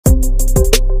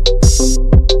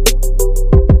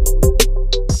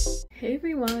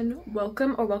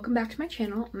Welcome back to my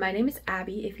channel. My name is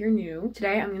Abby if you're new.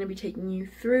 Today I'm going to be taking you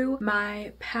through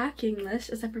my packing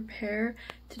list as I prepare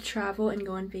to travel and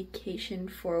go on vacation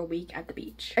for a week at the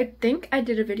beach. I think I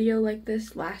did a video like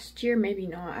this last year, maybe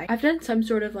not. I've done some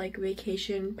sort of like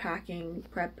vacation packing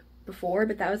prep before,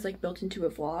 but that was like built into a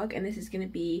vlog, and this is going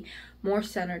to be more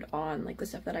centered on like the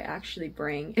stuff that I actually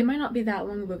bring. It might not be that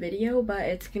long of a video, but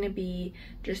it's going to be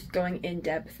just going in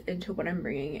depth into what I'm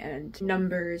bringing and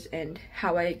numbers and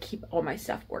how I keep all my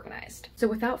stuff organized. So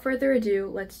without further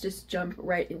ado, let's just jump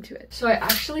right into it. So I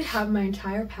actually have my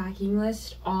entire packing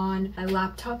list on my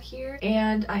laptop here,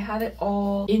 and I have it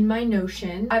all in my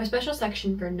Notion. I have a special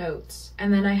section for notes,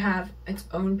 and then I have its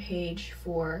own page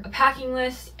for a packing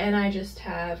list, and I just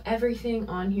have everything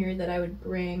on here that I would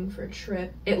bring for a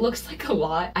trip. It looks like a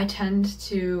lot. I tend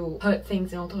to put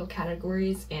things in little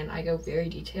categories and I go very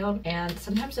detailed, and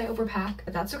sometimes I overpack,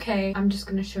 but that's okay. I'm just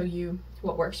gonna show you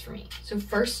what works for me. So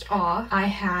first off, I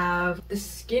have the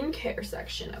skincare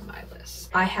section of my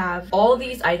list. I have all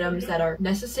these items that are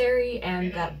necessary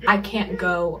and that I can't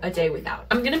go a day without.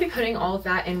 I'm gonna be putting all of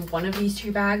that in one of these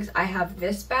two bags. I have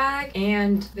this bag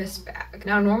and this bag.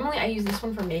 Now normally I use this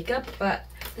one for makeup, but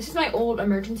this is my old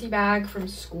emergency bag from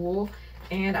school,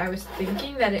 and I was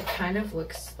thinking that it kind of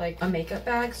looks like a makeup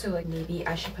bag, so like maybe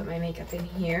I should put my makeup in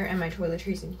here and my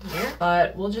toiletries in here,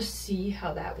 but we'll just see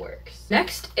how that works.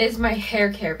 Next is my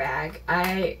hair care bag.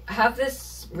 I have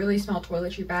this really small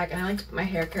toiletry bag, and I like to put my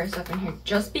hair care stuff in here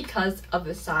just because of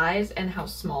the size and how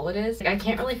small it is. Like, I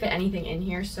can't really fit anything in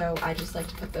here, so I just like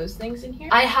to put those things in here.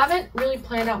 I haven't really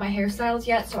planned out my hairstyles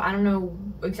yet, so I don't know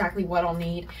exactly what I'll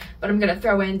need, but I'm gonna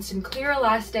throw in some clear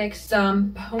elastics,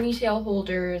 some ponytail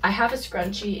holders. I have a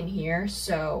scrunchie in here,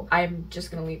 so I'm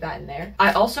just gonna leave that in there.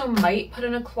 I also might put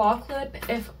in a claw clip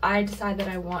if I decide that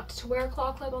I want to wear a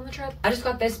claw clip on the trip. I just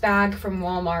got this bag from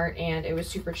Walmart and it was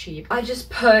super cheap. I just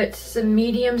put some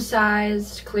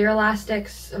medium-sized clear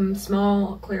elastics, some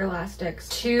small clear elastics,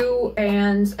 2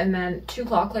 bands, and then 2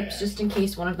 claw clips just in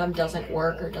case one of them doesn't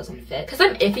work or doesn't fit. Because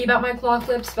I'm iffy about my claw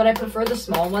clips, but I prefer the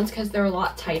small ones because they're a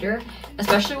lot tighter,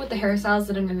 especially with the hairstyles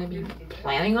that I'm going to be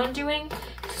planning on doing.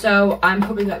 So I'm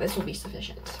hoping that this will be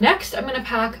sufficient. Next, I'm gonna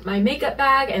pack my makeup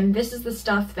bag, and this is the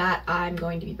stuff that I'm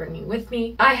going to be bringing with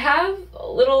me. I have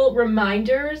little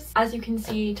reminders, as you can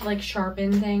see, to like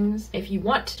sharpen things. If you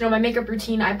want to know my makeup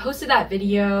routine, I posted that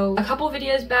video a couple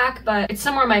videos back, but it's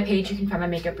somewhere on my page. You can find my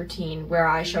makeup routine where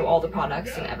I show all the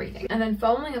products and everything. And then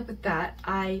following up with that,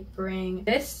 I bring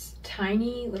this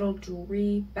tiny little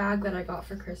jewelry bag that I got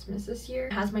for Christmas this year.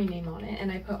 It has my name on it,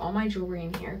 and I put all my jewelry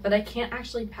in here, but I can't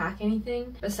actually pack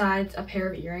anything besides a pair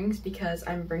of earrings because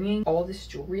I'm bringing all this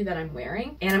jewelry that I'm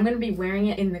wearing, and I'm going to be wearing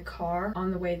it in the car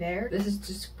on the way there. This is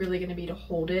just really going to be to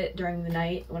hold it during the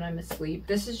night when I'm asleep.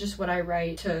 This is just what I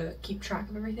write to keep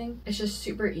track of everything. It's just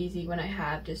super easy when I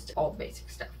have just all the basic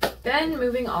stuff. Then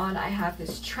moving on, I have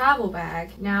this travel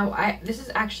bag. Now this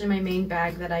is actually my main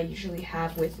bag that I usually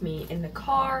have with me in the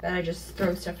car, that I just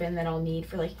throw stuff in that I'll need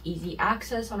for like easy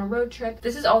access on a road trip.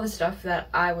 This is all the stuff that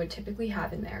I would typically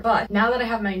have in there, but now that I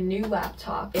have my new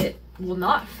laptop, it will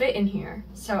not fit in here,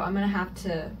 so I'm gonna have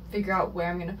to figure out where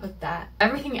I'm gonna put that.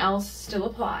 Everything else still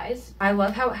applies. I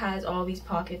love how it has all these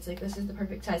pockets. Like, this is the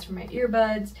perfect size for my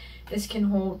earbuds. This can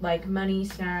hold like money,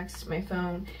 snacks, my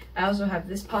phone. I also have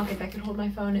this pocket that can hold my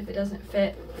phone if it doesn't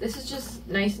fit. This is just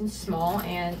nice and small,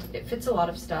 and it fits a lot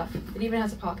of stuff. It even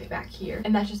has a pocket back here,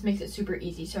 and that just makes it super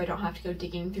easy, so I don't have to go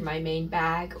digging through my main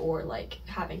bag or like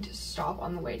having to stop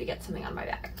on the way to get something on my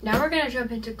bag. Now we're gonna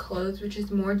jump into clothes, which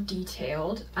is more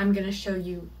detailed. I'm gonna show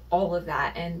you all of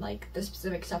that and like the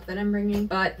specific stuff that I'm bringing,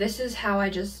 but this is how I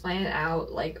just plan out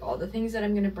like all the things that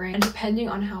I'm gonna bring, and depending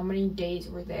on how many days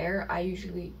we're there, I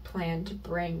usually plan to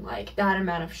bring like that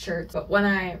amount of shirts. But when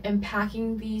I am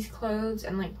packing these clothes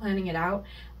and like planning it out,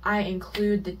 I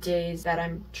include the days that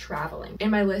I'm traveling.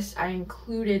 In my list, I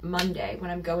included Monday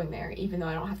when I'm going there, even though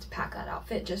I don't have to pack that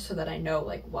outfit, just so that I know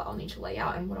like what I'll need to lay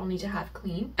out and what I'll need to have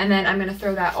clean. And then I'm gonna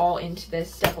throw that all into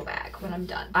this duffel bag when I'm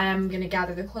done. I am gonna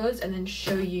gather the clothes and then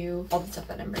show you all the stuff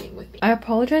that I'm bringing with me. I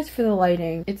apologize for the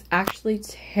lighting. It's actually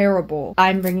terrible.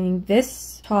 I'm bringing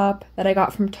this top that I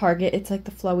got from Target. It's like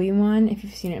the flowy one, if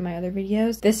you've seen it in my other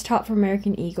videos. This top from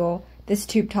American Eagle. This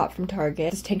tube top from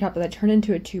Target, this tank top that I turned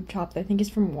into a tube top that I think is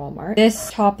from Walmart, this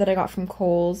top that I got from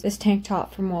Kohl's, this tank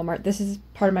top from Walmart. This is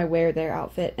part of my wear there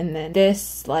outfit, and then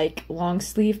this like long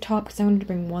sleeve top because I wanted to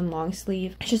bring one long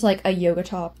sleeve. It's just like a yoga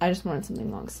top. I just wanted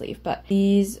something long sleeve, but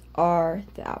these are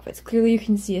the outfits. Clearly you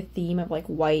can see a theme of like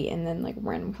white and then like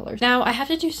random colors. Now I have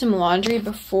to do some laundry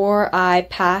before I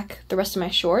pack the rest of my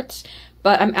shorts,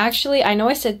 But I know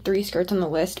I said 3 skirts on the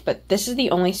list, but this is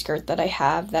the only skirt that I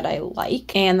have that I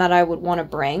like and that I would want to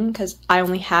bring, because I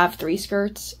only have 3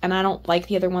 skirts and I don't like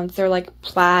the other ones. They're like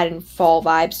plaid and fall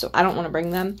vibes, so I don't want to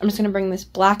bring them. I'm just going to bring this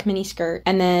black mini skirt,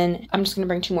 and then I'm just going to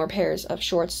bring 2 more pairs of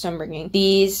shorts. So I'm bringing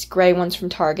these gray ones from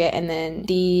Target, and then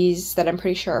these that I'm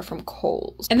pretty sure are from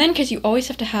Kohl's. And then, because you always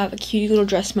have to have a cute little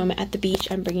dress moment at the beach,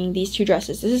 I'm bringing these 2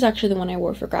 dresses. This is actually the one I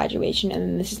wore for graduation, and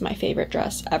then this is my favorite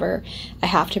dress ever. I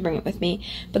have to bring it with me.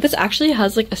 But this actually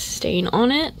has like a stain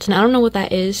on it, and I don't know what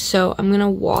that is, so I'm gonna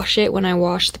wash it when I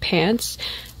wash the pants.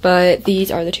 But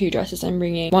these are the 2 dresses I'm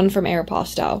bringing. One from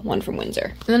Aeropostale, one from Windsor.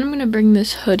 And then I'm gonna bring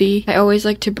this hoodie. I always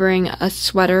like to bring a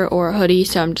sweater or a hoodie,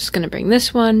 so I'm just gonna bring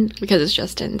this one because it's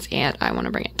Justin's and I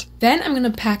wanna bring it. Then I'm gonna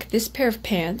pack this pair of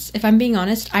pants. If I'm being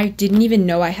honest, I didn't even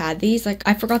know I had these. Like,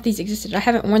 I forgot these existed. I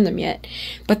haven't worn them yet,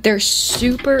 but they're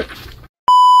super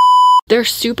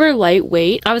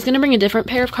lightweight. I was gonna bring a different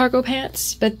pair of cargo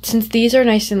pants, but since these are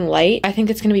nice and light, I think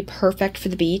it's gonna be perfect for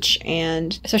the beach,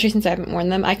 and especially since I haven't worn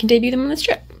them, I can debut them on this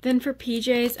trip. Then for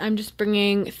PJs, I'm just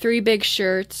bringing 3 big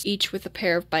shirts, each with a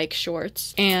pair of bike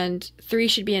shorts, and 3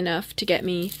 should be enough to get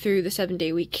me through the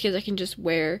 7-day week, because I can just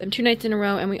wear them 2 nights in a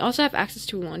row, and we also have access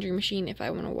to a laundry machine if I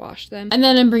want to wash them. And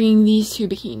then I'm bringing these 2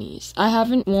 bikinis. I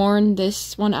haven't worn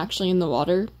this one actually in the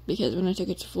water, because when I took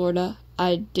it to Florida,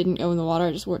 I didn't go in the water,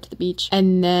 I just wore it to the beach.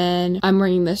 And then I'm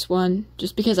bringing this one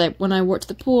just because when I wore it to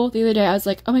the pool the other day, I was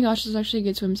like, oh my gosh, this is actually a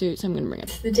good swimsuit, so I'm gonna bring it.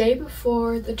 It's the day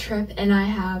before the trip and I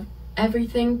have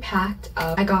everything packed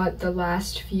up. I got the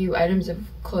last few items of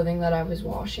clothing that I was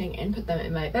washing and put them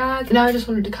in my bag. Now I just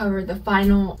wanted to cover the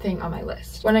final thing on my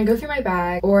list. When I go through my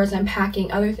bag or as I'm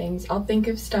packing other things, I'll think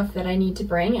of stuff that I need to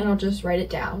bring and I'll just write it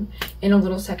down in a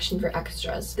little section for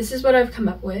extras. This is what I've come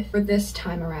up with for this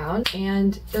time around,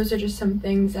 and those are just some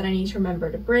things that I need to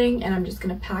remember to bring, and I'm just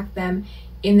gonna pack them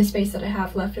in the space that I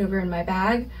have left over in my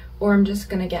bag, or I'm just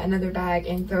gonna get another bag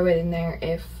and throw it in there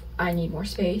if I need more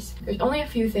space. There's only a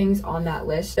few things on that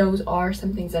list. Those are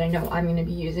some things that I know I'm going to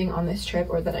be using on this trip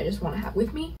or that I just want to have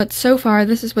with me. But so far,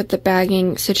 this is what the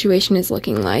bagging situation is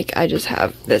looking like. I just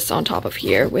have this on top of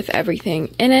here with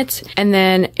everything in it. And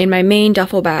then in my main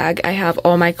duffel bag, I have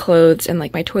all my clothes and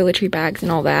like my toiletry bags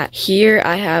and all that. Here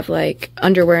I have like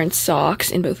underwear and socks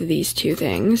in both of these 2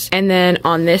 things. And then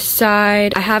on this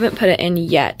side, I haven't put it in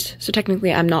yet. So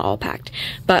technically I'm not all packed,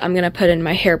 but I'm going to put in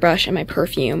my hairbrush and my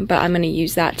perfume, but I'm going to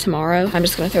use that tomorrow. I'm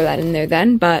just gonna throw that in there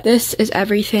then. But this is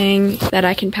everything that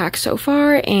I can pack so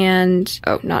far, and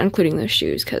oh, not including those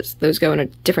shoes because those go in a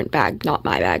different bag, not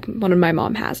my bag. One of my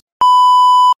mom has.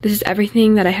 This is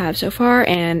everything that I have so far,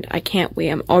 and I can't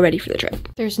wait. I'm all ready for the trip.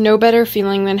 There's no better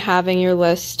feeling than having your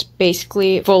list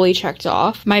basically fully checked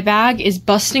off. My bag is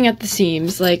busting at the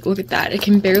seams. Like, look at that. It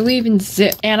can barely even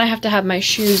zip. And I have to have my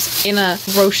shoes in a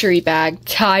grocery bag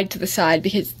tied to the side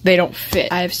because they don't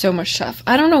fit. I have so much stuff.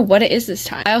 I don't know what it is this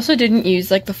time. I also didn't use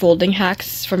like the folding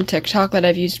hacks from TikTok that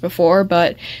I've used before,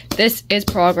 but this is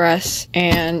progress,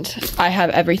 and I have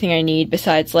everything I need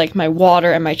besides like my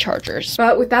water and my chargers.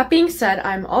 But with that being said,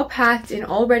 I'm all packed and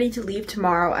all ready to leave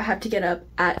tomorrow. I have to get up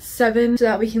at 7 so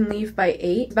that we can leave by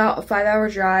 8. It's about a 5-hour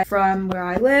drive from where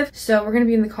I live, so we're gonna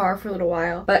be in the car for a little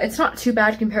while, but it's not too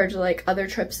bad compared to like other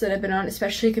trips that I've been on,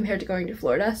 especially compared to going to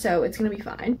Florida, so it's gonna be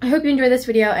fine. I hope you enjoyed this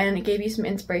video and it gave you some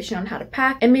inspiration on how to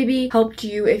pack and maybe helped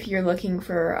you if you're looking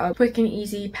for a quick and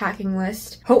easy packing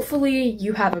list. Hopefully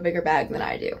you have a bigger bag than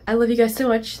I do. I love you guys so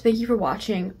much. Thank you for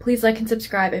watching. Please like and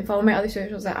subscribe and follow my other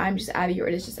socials at I'm Just Abby or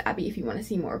It Is Just Abby if you want to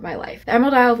see more of my life. The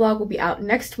Emerald Isle vlog will be out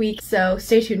next week, so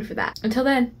stay tuned for that. Until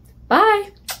then,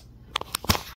 bye!